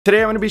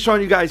Today I'm going to be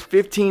showing you guys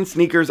 15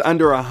 sneakers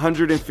under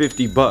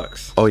 150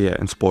 bucks. Oh yeah,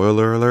 and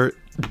spoiler alert,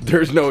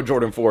 there's no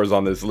Jordan 4s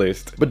on this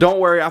list. But don't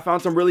worry, I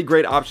found some really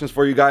great options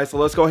for you guys, so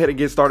let's go ahead and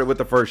get started with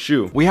the first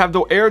shoe. We have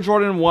the Air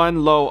Jordan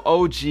 1 Low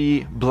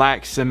OG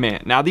Black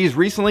Cement. Now these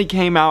recently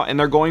came out and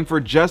they're going for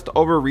just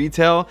over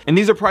retail, and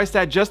these are priced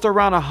at just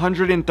around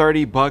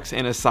 130 bucks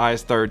in a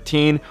size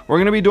 13. We're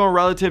going to be doing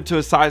relative to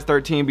a size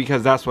 13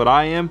 because that's what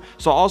I am.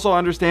 So also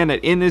understand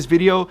that in this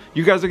video,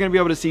 you guys are going to be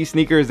able to see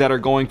sneakers that are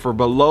going for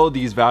below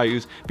these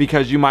values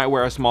because you might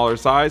wear a smaller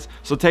size.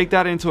 So take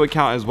that into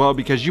account as well,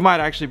 because you might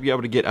actually be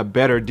able to get a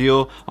better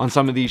deal on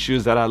some of these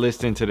shoes that I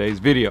list in today's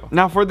video.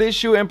 Now for this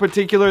shoe in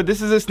particular,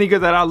 this is a sneaker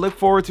that I look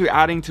forward to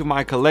adding to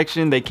my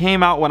collection. They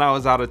came out when I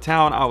was out of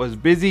town. I was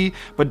busy,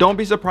 but don't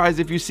be surprised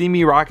if you see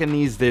me rocking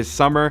these this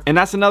summer. And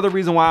that's another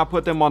reason why I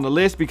put them on the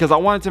list, because I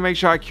wanted to make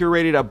sure I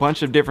curated a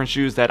bunch of different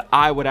shoes that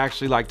I would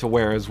actually like to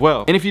wear as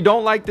well. And if you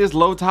don't like this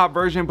low top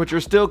version, but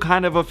you're still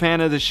kind of a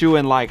fan of the shoe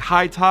in like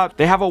high top,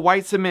 they have a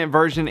white cement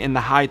version in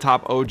the high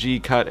top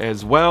OG cut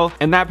as well.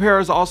 And that pair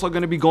is also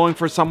going to be going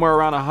for somewhere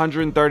around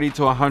 130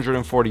 to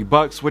 140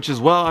 bucks, which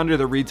is well under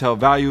the retail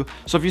value.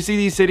 So if you see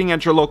these sitting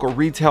at your local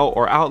retail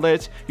or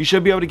outlets, you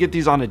should be able to get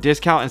these on a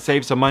discount and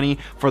save some money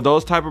for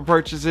those type of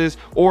purchases.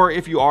 Or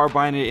if you are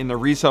buying it in the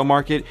resale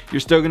market,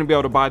 you're still going to be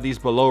able to buy these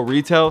below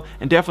retail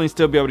and definitely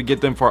still be able to get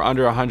them for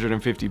under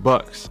 150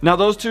 bucks. Now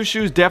those two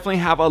shoes definitely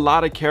have a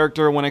lot of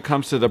character when it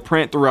comes to the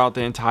print throughout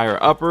the entire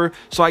upper,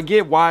 so I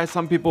get why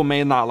some people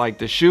may not like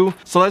the shoe.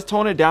 So let's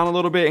tone it down a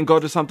little bit and go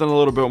to something a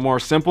little bit more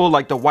simple,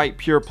 like the white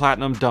pure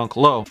platinum Dunk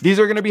Low. These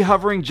are going to be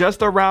hovering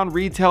just around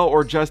retail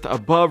or just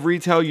above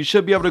retail. You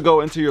should be able to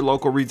go into your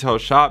local retail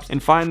shops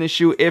and find this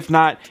shoe. If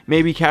not,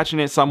 maybe catching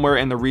it somewhere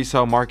in the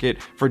resale market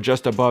for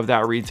just above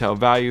that retail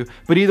value.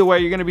 But either way,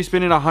 you're going to be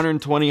spending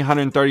 120,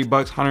 130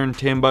 bucks,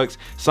 110 bucks,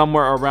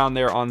 somewhere around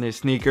there on this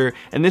sneaker.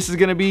 And this is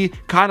going to be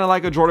kind of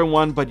like a Jordan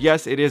 1, but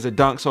yes, it is a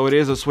dunk, so it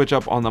is a switch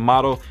up on the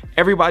model.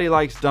 Everybody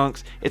likes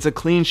dunks. It's a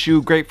clean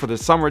shoe, great for the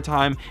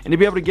summertime, and to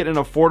be able to get an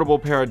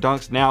affordable pair of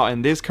dunks now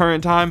in this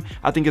current time,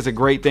 I think is a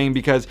great thing,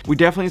 because we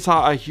definitely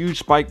saw a huge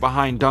spike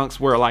behind dunks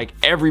where like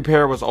every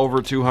pair was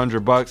over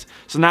 200 bucks.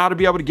 So now to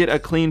be able to get a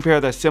clean pair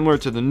that's similar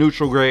to the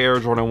neutral gray Air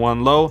Jordan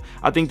 1 Low,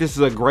 I think this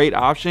is a great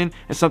option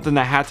and something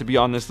that had to be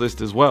on this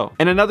list as well.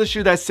 And another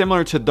shoe that's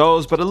similar to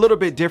those but a little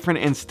bit different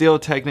and still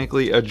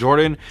technically a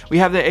Jordan, we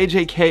have the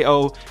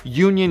AJKO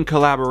Union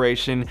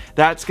collaboration.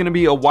 That's going to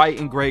be a white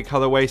and gray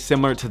colorway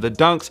similar to the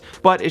dunks,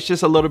 but it's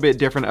just a little bit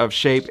different of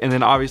shape, and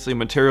then obviously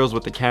materials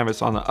with the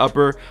canvas on the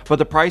upper. But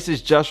the price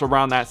is just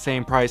around that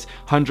same price,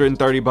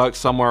 130 bucks,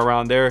 somewhere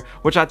around there,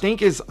 which I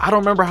think is, I don't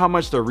remember how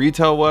much the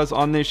retail was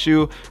on this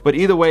shoe, but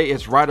either way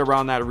it's right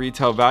around that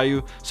retail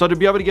value. So to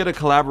be able to get a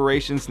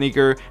collaboration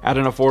sneaker at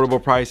an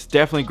affordable price,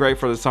 definitely great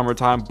for the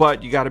summertime,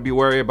 but you got to be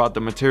wary about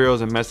the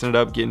materials and messing it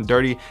up, getting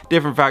dirty,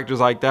 different factors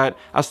like that.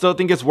 I still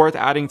think it's worth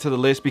adding to the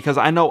list because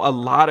I know a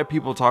lot of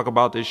people talk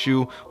about this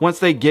shoe. Once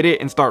they get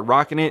it and start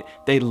rocking it,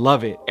 they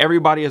love it.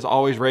 Everybody is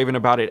always raving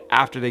about it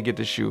after they get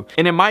the shoe,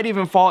 and it might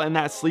even fall in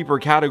that sleeper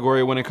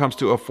category when it comes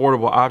to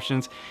affordable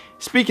options.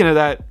 Speaking of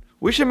that,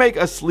 we should make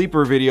a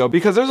sleeper video,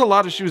 because there's a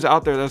lot of shoes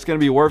out there that's going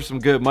to be worth some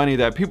good money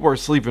that people are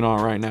sleeping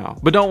on right now.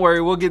 But don't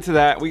worry, we'll get to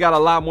that. We got a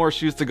lot more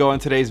shoes to go in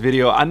today's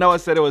video. I know I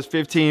said it was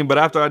 15, but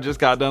after I just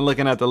got done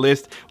looking at the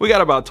list, we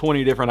got about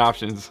 20 different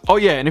options. Oh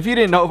yeah, and if you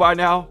didn't know by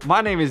now,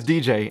 my name is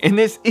DJ and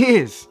this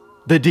is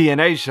the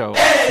DNA Show.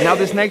 Now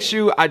this next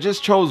shoe, I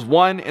just chose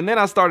one and then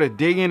I started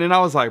digging and I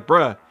was like,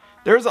 bruh,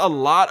 there's a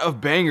lot of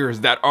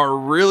bangers that are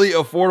really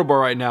affordable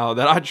right now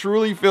that I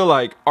truly feel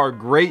like are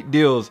great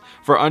deals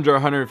for under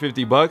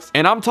 150 bucks.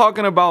 And I'm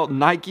talking about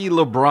Nike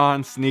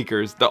LeBron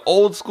sneakers, the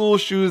old school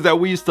shoes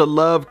that we used to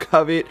love,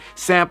 covet,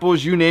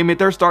 samples, you name it.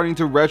 They're starting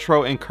to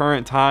retro in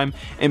current time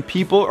and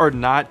people are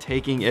not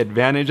taking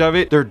advantage of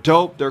it. They're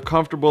dope, they're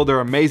comfortable, they're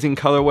amazing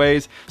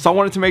colorways. So I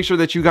wanted to make sure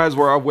that you guys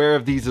were aware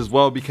of these as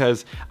well,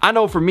 because I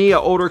know for me, an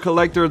older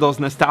collector, those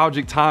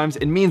nostalgic times,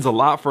 it means a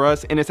lot for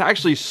us. And it's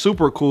actually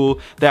super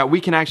cool that we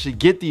can actually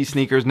get these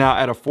sneakers now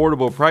at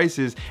affordable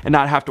prices and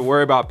not have to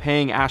worry about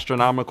paying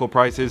astronomical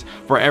prices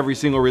for every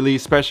single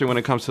release, especially when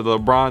it comes to the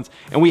LeBrons.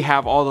 And we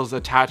have all those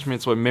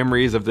attachments with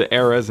memories of the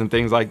eras and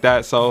things like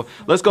that. So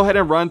let's go ahead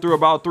and run through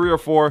about 3 or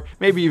 4,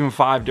 maybe even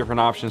 5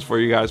 different options for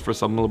you guys for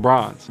some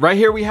LeBrons. Right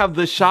here we have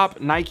the Shop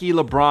Nike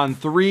LeBron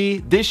 3.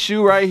 This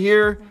shoe right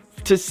here,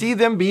 to see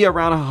them be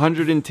around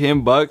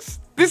 110 bucks,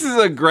 this is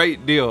a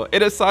great deal.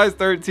 It is size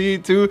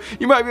 13 too.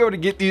 You might be able to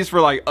get these for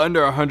like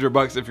under 100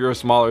 bucks if you're a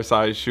smaller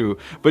size shoe.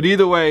 But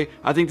either way,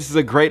 I think this is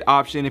a great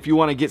option if you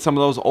want to get some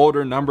of those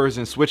older numbers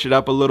and switch it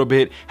up a little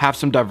bit, have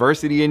some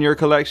diversity in your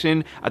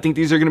collection. I think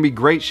these are going to be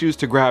great shoes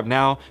to grab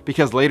now,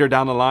 because later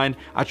down the line,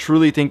 I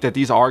truly think that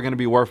these are going to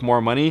be worth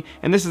more money.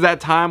 And this is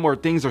that time where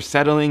things are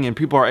settling and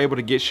people are able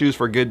to get shoes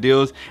for good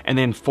deals. And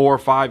then 4 or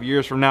 5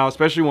 years from now,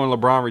 especially when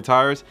LeBron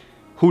retires,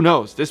 who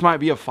knows, this might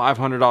be a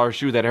 $500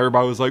 shoe that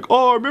everybody was like,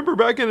 oh, I remember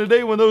back in the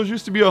day when those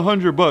used to be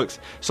 $100.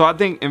 So I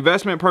think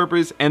investment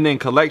purpose and then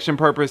collection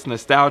purpose,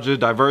 nostalgia,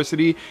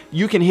 diversity,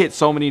 you can hit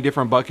so many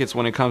different buckets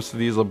when it comes to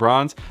these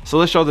LeBrons. So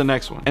let's show the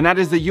next one, and that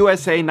is the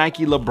USA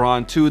Nike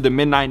LeBron 2, the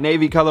Midnight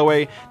Navy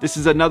colorway. This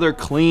is another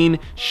clean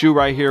shoe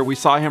right here. We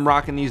saw him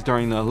rocking these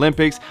during the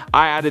Olympics.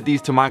 I added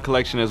these to my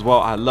collection as well.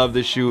 I love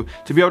this shoe.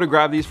 To be able to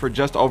grab these for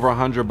just over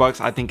 $100,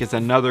 I think it's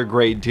another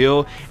great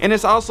deal. And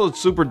it's also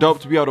super dope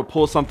to be able to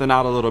pull something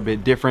out a little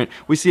bit different.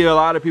 We see a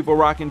lot of people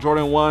rocking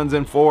Jordan 1s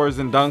and 4s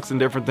and dunks and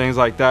different things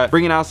like that,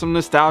 bringing out some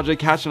nostalgia,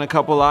 catching a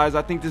couple eyes.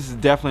 I think this is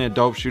definitely a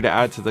dope shoe to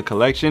add to the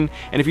collection.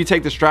 And if you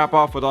take the strap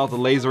off with all the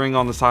lasering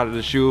on the side of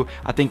the shoe,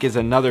 I think is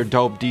another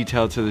dope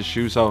detail to the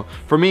shoe. So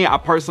for me, I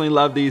personally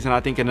love these, and I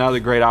think another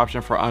great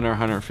option for under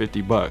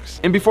 $150.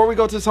 And before we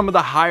go to some of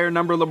the higher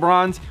number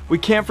LeBrons, we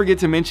can't forget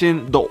to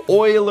mention the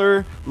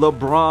Oiler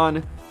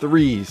LeBron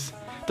 3s.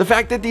 The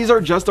fact that these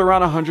are just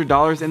around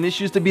 $100, and this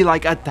used to be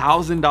like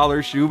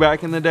 $1,000 shoe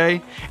back in the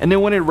day, and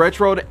then when it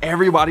retroed,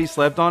 everybody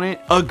slept on it.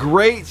 A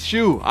great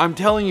shoe. I'm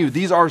telling you,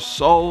 these are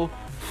so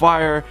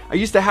fire. I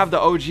used to have the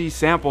OG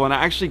sample, and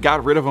I actually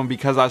got rid of them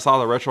because I saw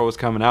the retro was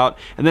coming out,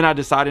 and then I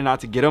decided not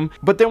to get them.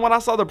 But then when I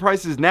saw the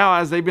prices now,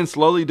 as they've been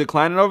slowly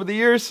declining over the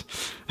years,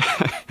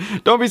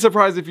 don't be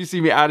surprised if you see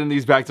me adding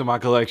these back to my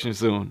collection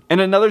soon. And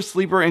another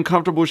sleeper and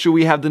comfortable shoe,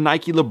 we have the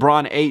Nike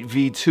LeBron 8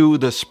 V2,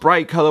 the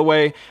Sprite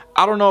colorway.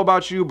 I don't know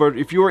about you, but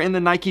if you were in the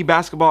Nike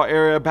basketball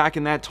era back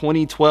in that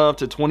 2012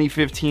 to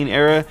 2015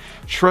 era,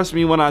 trust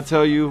me when I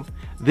tell you,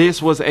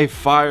 this was a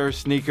fire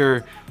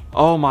sneaker.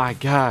 Oh my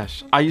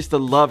gosh, I used to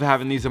love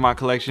having these in my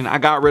collection. I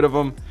got rid of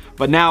them,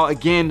 but now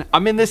again,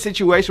 I'm in this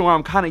situation where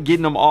I'm kind of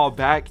getting them all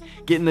back,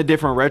 getting the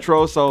different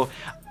retros. So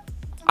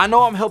I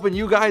know I'm helping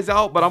you guys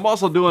out, but I'm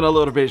also doing a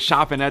little bit of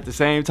shopping at the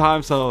same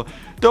time. So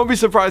don't be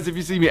surprised if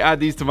you see me add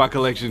these to my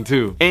collection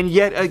too. And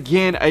yet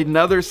again,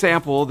 another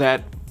sample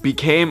that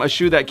became a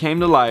shoe that came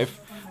to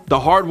life, the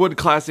hardwood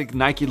classic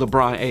Nike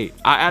LeBron 8.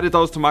 I added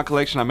those to my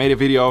collection. I made a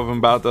video of them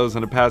about those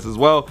in the past as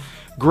well.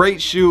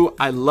 Great shoe.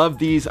 I love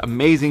these.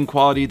 Amazing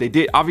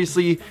quality.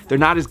 Obviously they're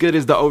not as good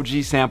as the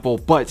OG sample,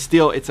 but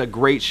still it's a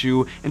great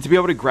shoe. And to be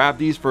able to grab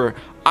these for,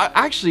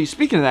 actually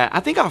speaking of that, I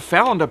think I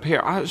found a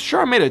pair. I'm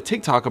sure I made a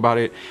TikTok about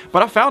it,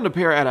 but I found a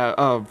pair at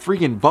a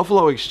freaking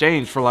Buffalo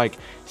Exchange for like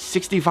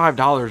 $65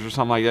 or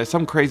something like that.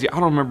 Something crazy. I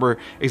don't remember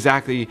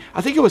exactly.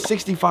 I think it was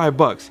 65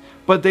 bucks,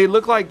 but they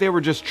look like they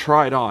were just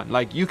tried on.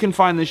 Like, you can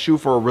find this shoe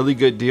for a really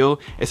good deal.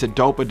 It's a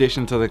dope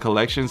addition to the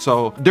collection.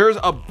 So there's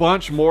a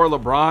bunch more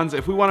LeBrons.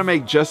 If we want to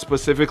make just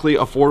specifically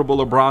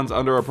affordable LeBrons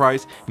under a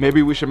price,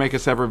 maybe we should make a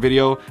separate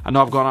video. I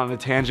know I've gone on a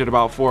tangent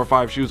about 4 or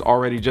 5 shoes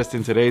already just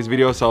in today's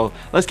video, so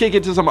let's kick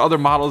it to some other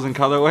models and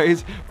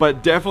colorways.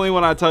 But definitely,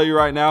 when I tell you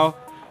right now,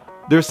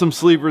 there's some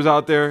sleepers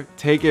out there.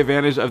 Take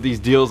advantage of these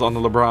deals on the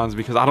LeBrons,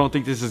 because I don't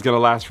think this is gonna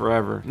last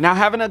forever. Now,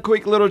 having a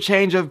quick little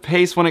change of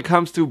pace when it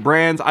comes to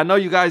brands. I know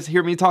you guys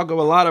hear me talk a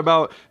lot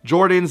about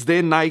Jordans,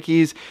 then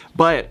Nikes,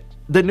 but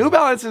the New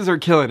Balances are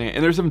killing it,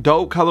 and there's some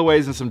dope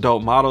colorways and some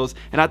dope models.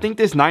 And I think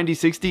this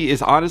 9060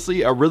 is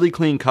honestly a really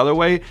clean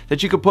colorway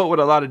that you could put with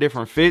a lot of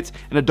different fits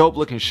and a dope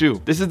looking shoe.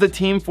 This is the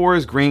Team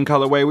Forest Green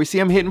colorway. We see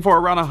them hitting for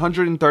around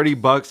 130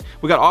 bucks.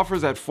 We got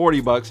offers at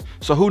 40 bucks.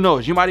 So who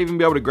knows? You might even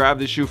be able to grab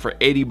this shoe for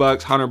 80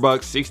 bucks, 100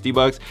 bucks, 60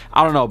 bucks.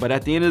 I don't know. But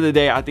at the end of the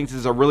day, I think this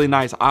is a really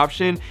nice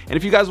option. And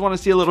if you guys want to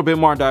see a little bit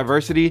more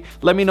diversity,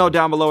 let me know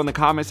down below in the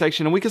comment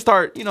section, and we can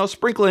start, you know,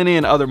 sprinkling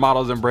in other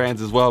models and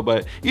brands as well.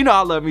 But you know,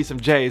 I love me some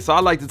J's, so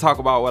I like to talk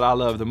about what I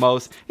love the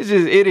most. It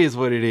is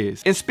what it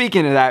is. And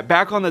speaking of that,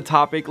 back on the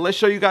topic, let's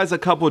show you guys a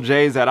couple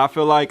J's that I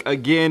feel like,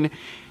 again,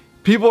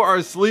 people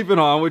are sleeping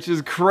on, which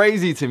is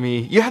crazy to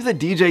me. You have the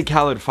DJ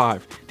Khaled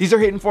 5. These are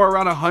hitting for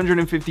around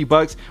 150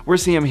 bucks. We're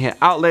seeing them hit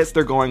outlets.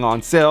 They're going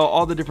on sale,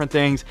 all the different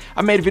things.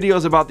 I made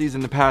videos about these in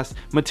the past.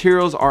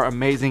 Materials are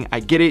amazing. I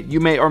get it. You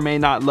may or may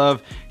not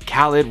love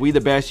Khaled, we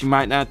the best. You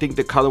might not think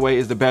the colorway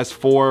is the best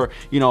for,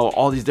 you know,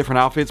 all these different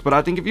outfits, but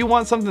I think if you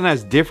want something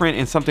that's different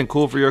and something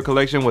cool for your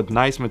collection with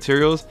nice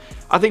materials,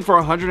 I think for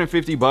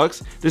 150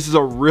 bucks, this is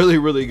a really,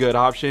 really good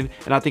option.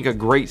 And I think a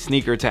great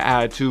sneaker to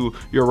add to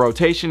your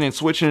rotation and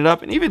switching it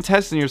up, and even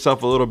testing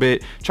yourself a little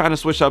bit, trying to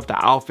switch up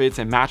the outfits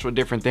and match with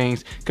different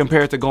things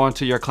compared to going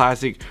to your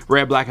classic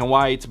red, black, and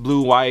whites,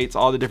 blue, whites,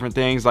 all the different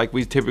things like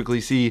we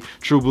typically see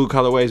true blue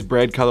colorways,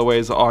 bread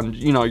colorways on,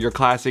 you know, your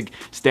classic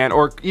stand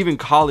or even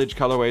college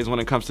colorways when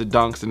it comes to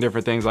dunks and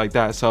different things like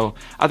that. So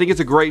I think it's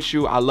a great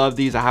shoe. I love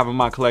these. I have them in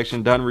my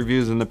collection, done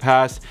reviews in the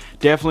past.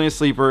 Definitely a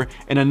sleeper.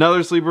 And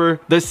another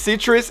sleeper, the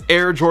Citrus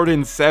Air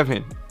Jordan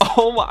 7.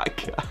 Oh my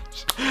god.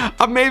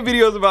 I've made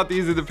videos about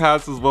these in the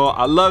past as well.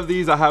 I love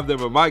these. I have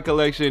them in my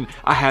collection.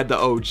 I had the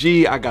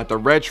OG, I got the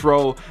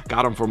retro,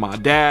 got them for my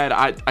dad.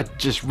 I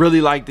just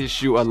really like this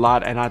shoe a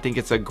lot, and I think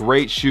it's a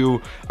great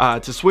shoe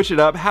to switch it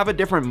up. Have a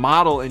different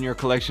model in your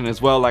collection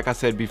as well. Like I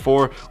said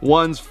before,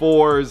 1s,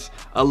 4s,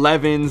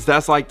 11s,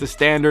 that's like the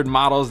standard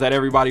models that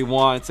everybody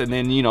wants, and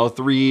then, you know,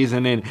 3s,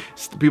 and then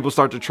people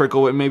start to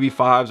trickle with maybe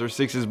 5s or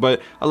 6s.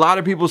 But a lot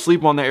of people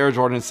sleep on the Air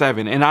Jordan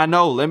 7, and I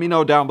know, let me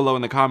know down below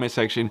in the comment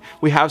section.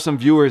 We have some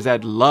viewers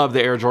that love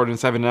the Air Jordan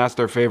 7 and that's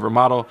their favorite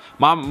model.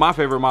 My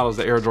favorite model is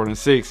the Air Jordan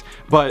 6,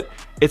 but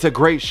it's a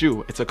great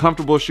shoe. It's a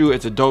comfortable shoe.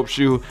 It's a dope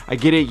shoe. I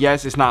get it.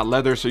 Yes, it's not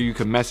leather, so you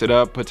can mess it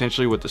up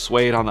potentially with the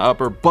suede on the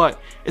upper, but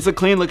it's a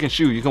clean looking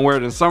shoe. You can wear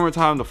it in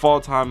summertime, the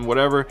fall time,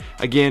 whatever.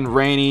 Again,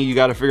 rainy, you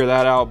got to figure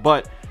that out.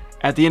 But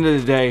at the end of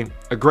the day,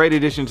 a great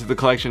addition to the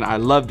collection. I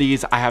love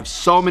these. I have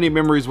so many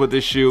memories with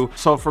this shoe.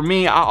 So for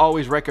me, I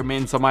always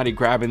recommend somebody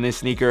grabbing this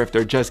sneaker if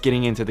they're just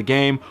getting into the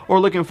game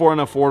or looking for an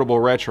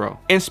affordable retro.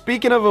 And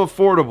speaking of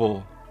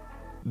affordable,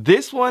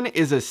 this one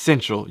is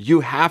essential.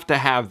 You have to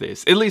have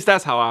this. At least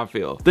that's how I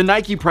feel. The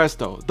Nike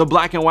Presto, the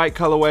black and white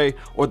colorway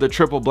or the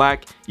triple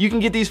black. You can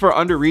get these for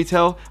under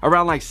retail,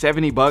 around like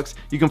 70 bucks.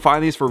 You can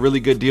find these for really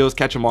good deals,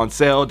 catch them on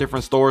sale,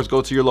 different stores,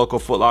 go to your local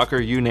Foot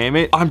Locker, you name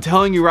it. I'm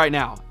telling you right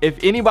now, if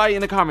anybody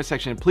in the comment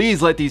section,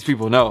 please let these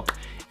people know.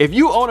 If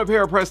you own a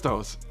pair of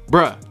Prestos,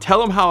 bruh, tell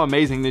them how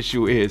amazing this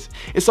shoe is.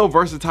 It's so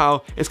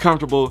versatile, it's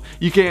comfortable,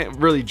 you can't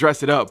really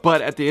dress it up,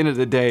 but at the end of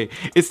the day,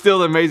 it's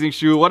still an amazing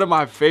shoe. One of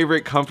my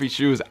favorite comfy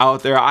shoes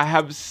out there. I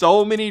have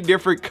so many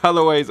different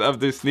colorways of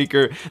this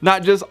sneaker,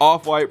 not just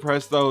off-white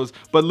Prestos,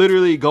 but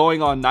literally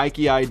going on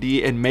Nike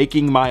ID and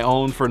making my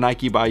own for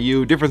Nike by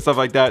You, different stuff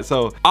like that.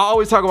 So I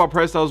always talk about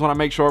Prestos when I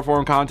make short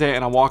form content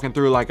and I'm walking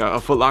through like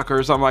a Foot Locker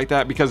or something like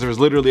that, because there's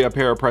literally a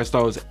pair of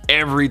Prestos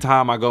every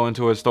time I go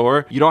into a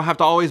store. You don't have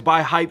to always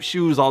buy hype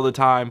shoes all the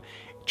time.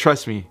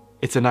 Trust me,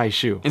 it's a nice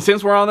shoe. And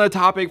since we're on the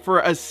topic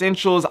for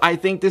essentials, I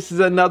think this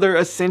is another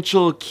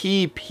essential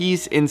key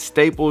piece and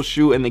staple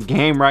shoe in the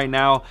game right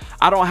now.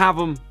 I don't have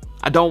them.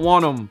 I don't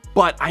want them,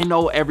 but I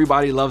know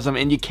everybody loves them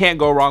and you can't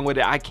go wrong with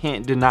it. I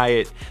can't deny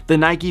it. The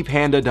Nike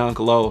Panda Dunk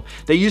Low.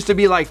 They used to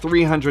be like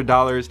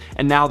 $300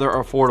 and now they're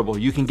affordable.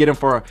 You can get them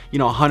for, you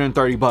know,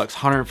 130 bucks,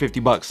 150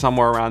 bucks,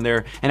 somewhere around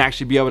there, and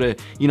actually be able to,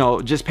 you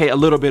know, just pay a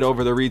little bit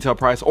over the retail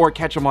price or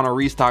catch them on a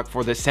restock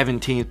for the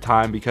 17th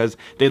time, because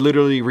they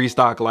literally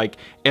restock like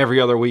every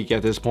other week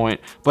at this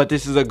point. But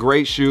this is a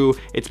great shoe.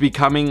 It's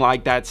becoming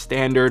like that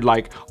standard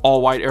like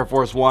all white Air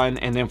Force One,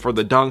 and then for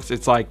the dunks,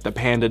 it's like the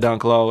Panda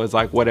Dunk Low is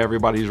like whatever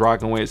everybody's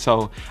rocking with.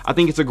 So I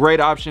think it's a great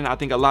option. I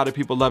think a lot of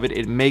people love it.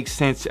 It makes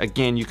sense.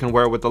 Again, you can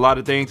wear it with a lot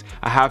of things.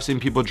 I have seen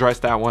people dress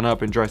that one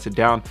up and dress it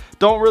down.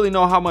 Don't really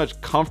know how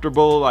much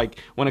comfortable, like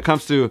when it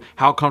comes to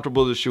how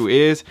comfortable the shoe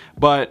is,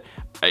 but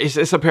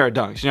it's a pair of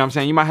dunks, you know what I'm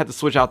saying? You might have to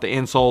switch out the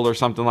insole or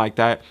something like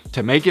that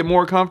to make it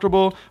more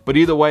comfortable, but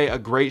either way, a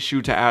great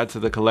shoe to add to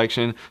the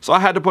collection. So I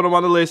had to put them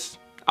on the list.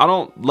 I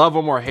don't love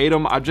them or hate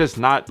them. I'm just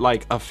not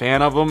like a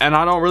fan of them, and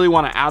I don't really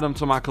want to add them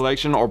to my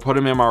collection or put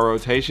them in my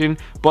rotation,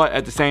 but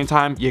at the same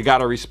time, you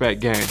gotta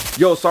respect game.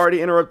 Yo, sorry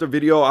to interrupt the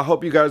video. I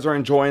hope you guys are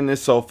enjoying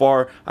this so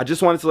far. I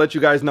just wanted to let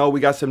you guys know we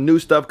got some new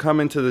stuff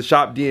coming to the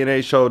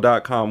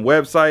shopDNAShow.com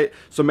website,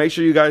 so make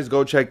sure you guys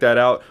go check that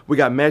out. We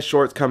got mesh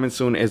shorts coming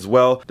soon as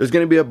well. There's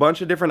gonna be a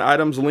bunch of different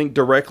items linked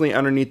directly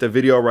underneath the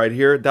video right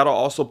here. That'll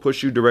also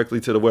push you directly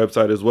to the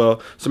website as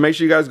well, so make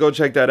sure you guys go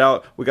check that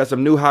out. We got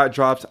some new hot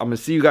drops. I'm gonna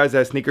see you guys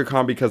at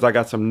SneakerCon because I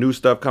got some new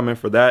stuff coming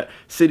for that.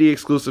 City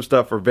exclusive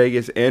stuff for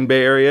Vegas and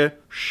Bay Area.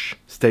 Shh,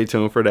 stay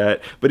tuned for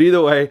that. But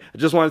either way, I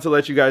just wanted to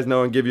let you guys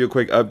know and give you a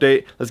quick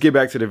update. Let's get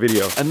back to the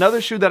video.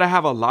 Another shoe that I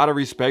have a lot of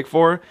respect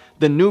for,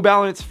 the New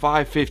Balance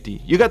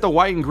 550. You got the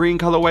white and green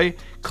colorway,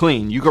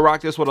 clean. You can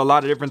rock this with a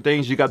lot of different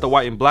things. You got the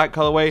white and black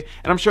colorway,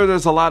 and I'm sure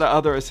there's a lot of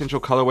other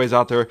essential colorways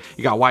out there.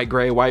 You got white,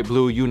 gray, white,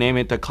 blue, you name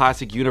it, the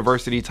classic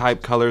university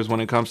type colors when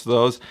it comes to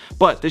those.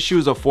 But this shoe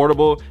is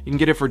affordable. You can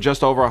get it for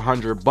just over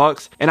 100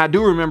 bucks. And I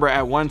do remember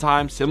at one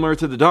time, similar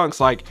to the dunks,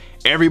 like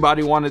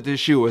everybody wanted this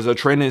shoe as a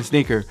trending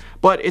sneaker,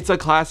 but it's a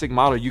classic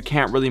model. You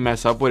can't really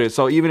mess up with it.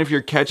 So even if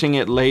you're catching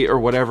it late or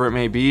whatever it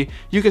may be,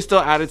 you can still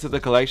add it to the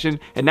collection,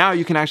 and now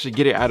you can actually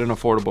get it at an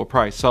affordable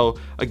price. So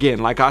again,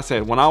 like I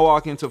said, when I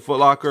walk into Foot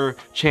Locker,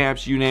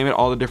 Champs, you name it,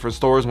 all the different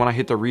stores, when I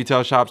hit the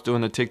retail shops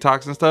doing the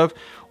TikToks and stuff,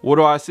 what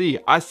do I see?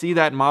 I see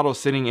that model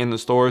sitting in the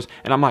stores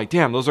and I'm like,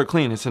 damn, those are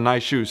clean. It's a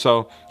nice shoe.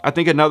 So I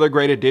think another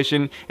great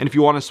addition, and if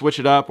you want to switch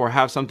it up or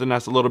have something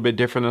that's a little bit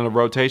different in the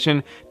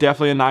rotation,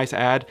 definitely a nice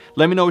add.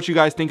 Let me know what you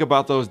guys think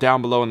about those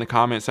down below in the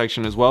comment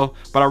section as well.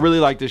 But I really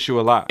like this shoe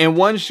a lot. And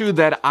one shoe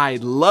that I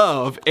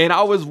love, and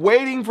I was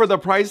waiting for the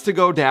price to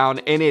go down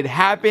and it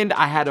happened,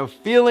 I had a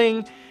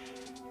feeling,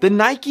 the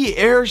Nike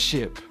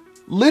Airship.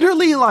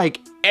 Literally like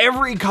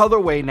every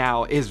colorway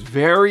now is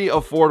very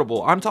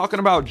affordable. I'm talking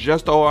about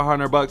just over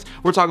 $100.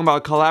 We're talking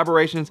about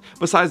collaborations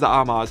besides the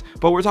Amas,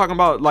 but we're talking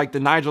about like the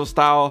Nigel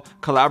style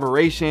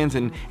collaborations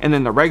and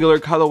then the regular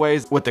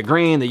colorways with the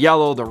green, the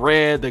yellow, the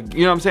red,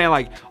 you know what I'm saying?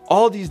 Like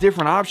all these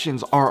different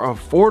options are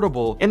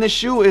affordable, and the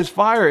shoe is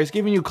fire. It's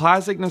giving you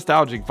classic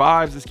nostalgic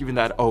vibes. It's giving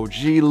that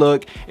OG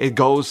look. It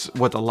goes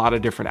with a lot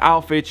of different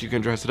outfits. You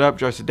can dress it up,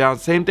 dress it down.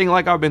 Same thing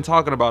like I've been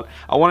talking about.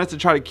 I wanted to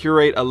try to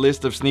curate a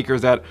list of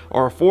sneakers that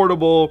are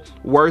affordable,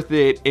 worth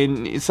it,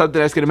 and something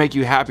that's gonna make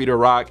you happy to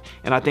rock.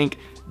 And I think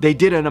they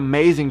did an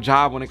amazing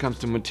job when it comes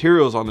to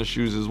materials on the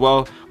shoes as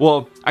well.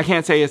 Well, I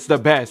can't say it's the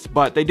best,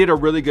 but they did a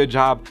really good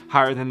job,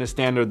 higher than the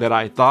standard that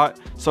I thought.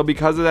 So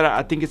because of that,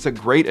 I think it's a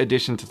great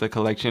addition to the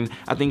collection.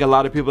 I think a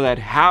lot of people that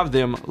have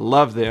them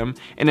love them,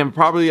 and then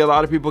probably a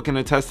lot of people can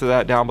attest to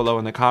that down below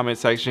in the comment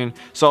section.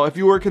 So if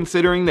you were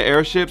considering the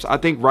airships, I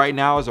think right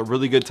now is a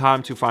really good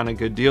time to find a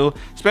good deal,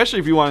 especially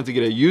if you wanted to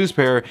get a used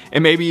pair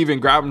and maybe even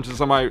grab them to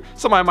somebody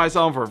might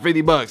sell them for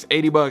 50 bucks,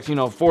 80 bucks, you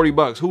know, 40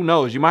 bucks, who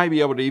knows? You might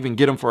be able to even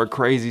get them for a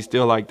crazy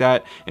steal like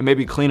that, and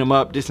maybe clean them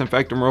up,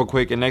 disinfect them real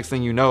quick, and next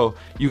thing you know,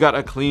 you got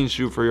a clean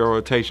shoe for your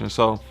rotation.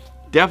 So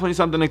definitely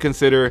something to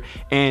consider.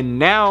 And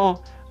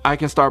now I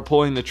can start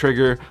pulling the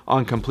trigger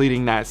on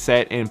completing that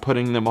set and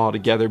putting them all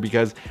together,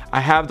 because I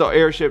have the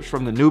airships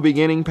from the New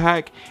Beginning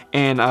pack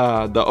and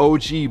the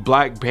OG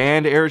black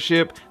band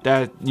airship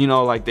that, you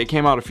know, like they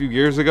came out a few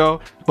years ago,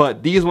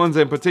 but these ones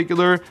in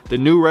particular, the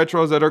new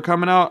retros that are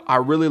coming out, I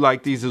really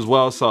like these as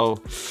well.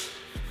 So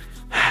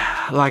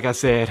like I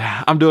said,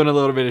 I'm doing a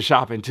little bit of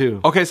shopping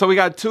too. Okay, so we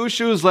got 2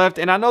 shoes left,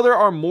 and I know there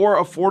are more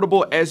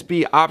affordable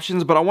SB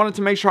options, but I wanted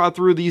to make sure I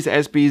threw these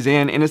SBs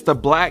in, and it's the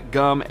Black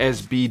Gum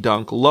SB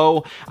Dunk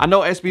Low. I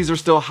know SBs are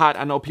still hot.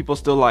 I know people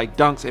still like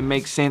dunks. It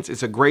makes sense.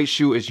 It's a great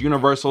shoe. It's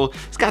universal.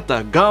 It's got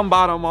the gum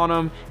bottom on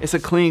them. It's a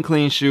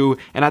clean shoe,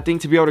 and I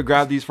think to be able to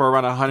grab these for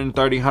around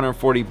 130,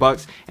 140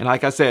 bucks, and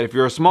like I said, if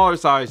you're a smaller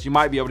size, you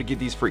might be able to get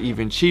these for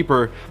even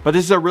cheaper, but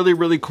this is a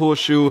really cool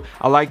shoe.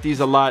 I like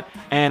these a lot,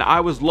 and I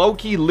was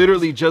low-key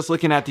literally just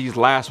looking at these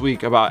last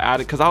week about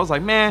added, because I was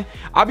like, man,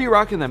 I'll be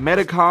rocking the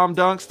Metacom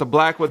dunks, the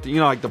black with the, you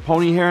know, like the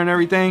pony hair and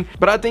everything,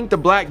 but I think the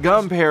Black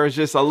Gum pair is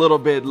just a little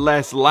bit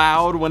less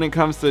loud when it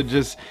comes to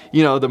just,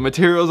 you know, the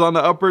materials on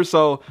the upper.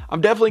 So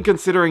I'm definitely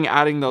considering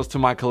adding those to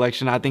my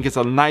collection. I think it's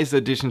a nice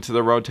addition to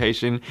the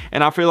rotation,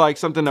 and I feel like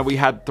something that we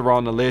had to throw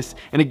on the list.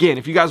 And again,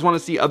 if you guys want to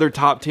see other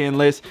top 10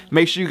 lists,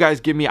 make sure you guys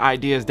give me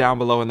ideas down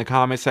below in the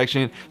comment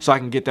section so I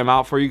can get them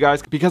out for you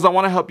guys, because I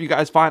want to help you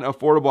guys find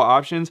affordable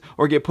options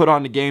or get put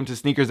on the game to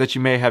sneakers that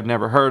you may have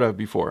never heard of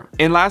before.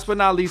 And last but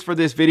not least for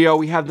this video,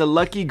 we have the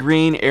Lucky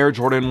Green Air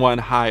Jordan 1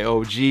 High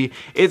OG.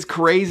 It's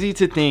crazy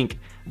to think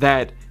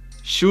that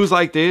shoes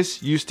like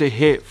this used to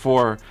hit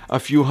for a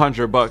few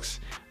 $100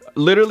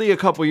 literally a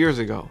couple years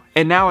ago,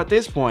 and now at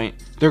this point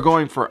they're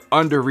going for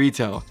under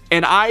retail,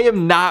 and I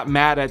am not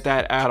mad at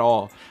that at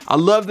all. I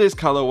love this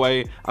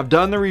colorway. I've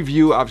done the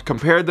review. I've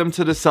compared them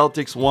to the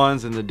Celtics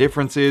ones and the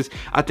differences.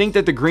 I think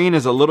that the green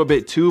is a little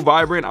bit too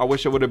vibrant. I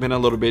wish it would have been a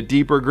little bit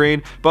deeper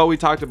green, but we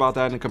talked about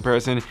that in the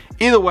comparison.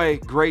 Either way,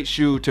 great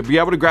shoe. To be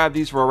able to grab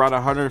these for around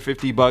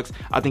 150 bucks,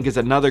 I think is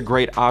another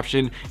great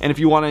option. And if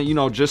you want to, you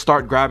know, just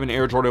start grabbing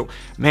Air Jordan,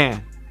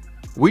 man,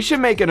 we should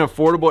make an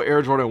affordable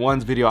Air Jordan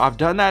 1s video. I've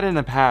done that in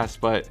the past,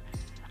 but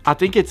I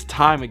think it's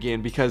time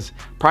again, because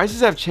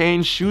prices have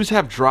changed, shoes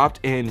have dropped,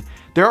 and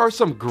there are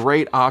some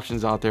great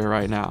options out there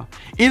right now.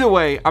 Either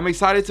way, I'm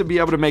excited to be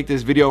able to make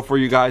this video for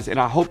you guys, and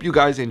I hope you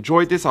guys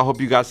enjoyed this. I hope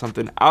you got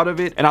something out of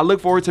it, and I look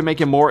forward to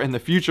making more in the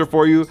future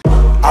for you.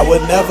 I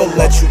would never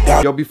let you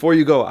down. Yo, before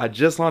you go, I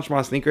just launched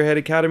my Sneakerhead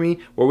Academy,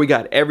 where we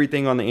got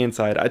everything on the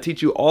inside. I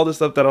teach you all the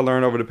stuff that I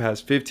learned over the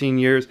past 15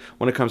 years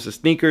when it comes to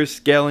sneakers,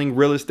 scaling,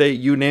 real estate,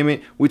 you name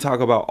it. We talk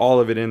about all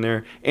of it in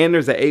there. And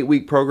there's an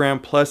 8-week program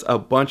plus a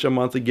bunch of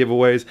monthly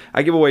giveaways.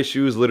 I give away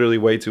shoes literally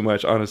way too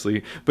much,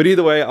 honestly. But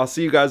either way, I'll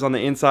see you guys on the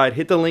inside.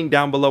 Hit the link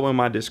down below in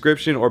my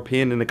description or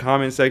pinned in the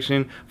comment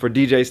section for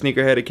DJ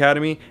Sneakerhead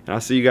Academy, and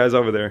I'll see you guys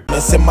over there.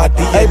 It's in my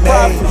DNA.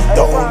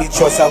 The only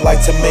choice I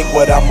like to make,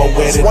 what I'ma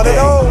wear today.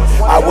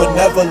 I would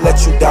never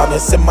let you down.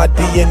 It's in my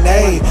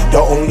DNA. The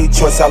only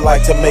choice I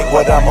like to make,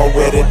 what I'ma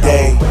wear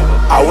today.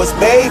 I was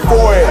made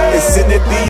for it. It's in the DNA.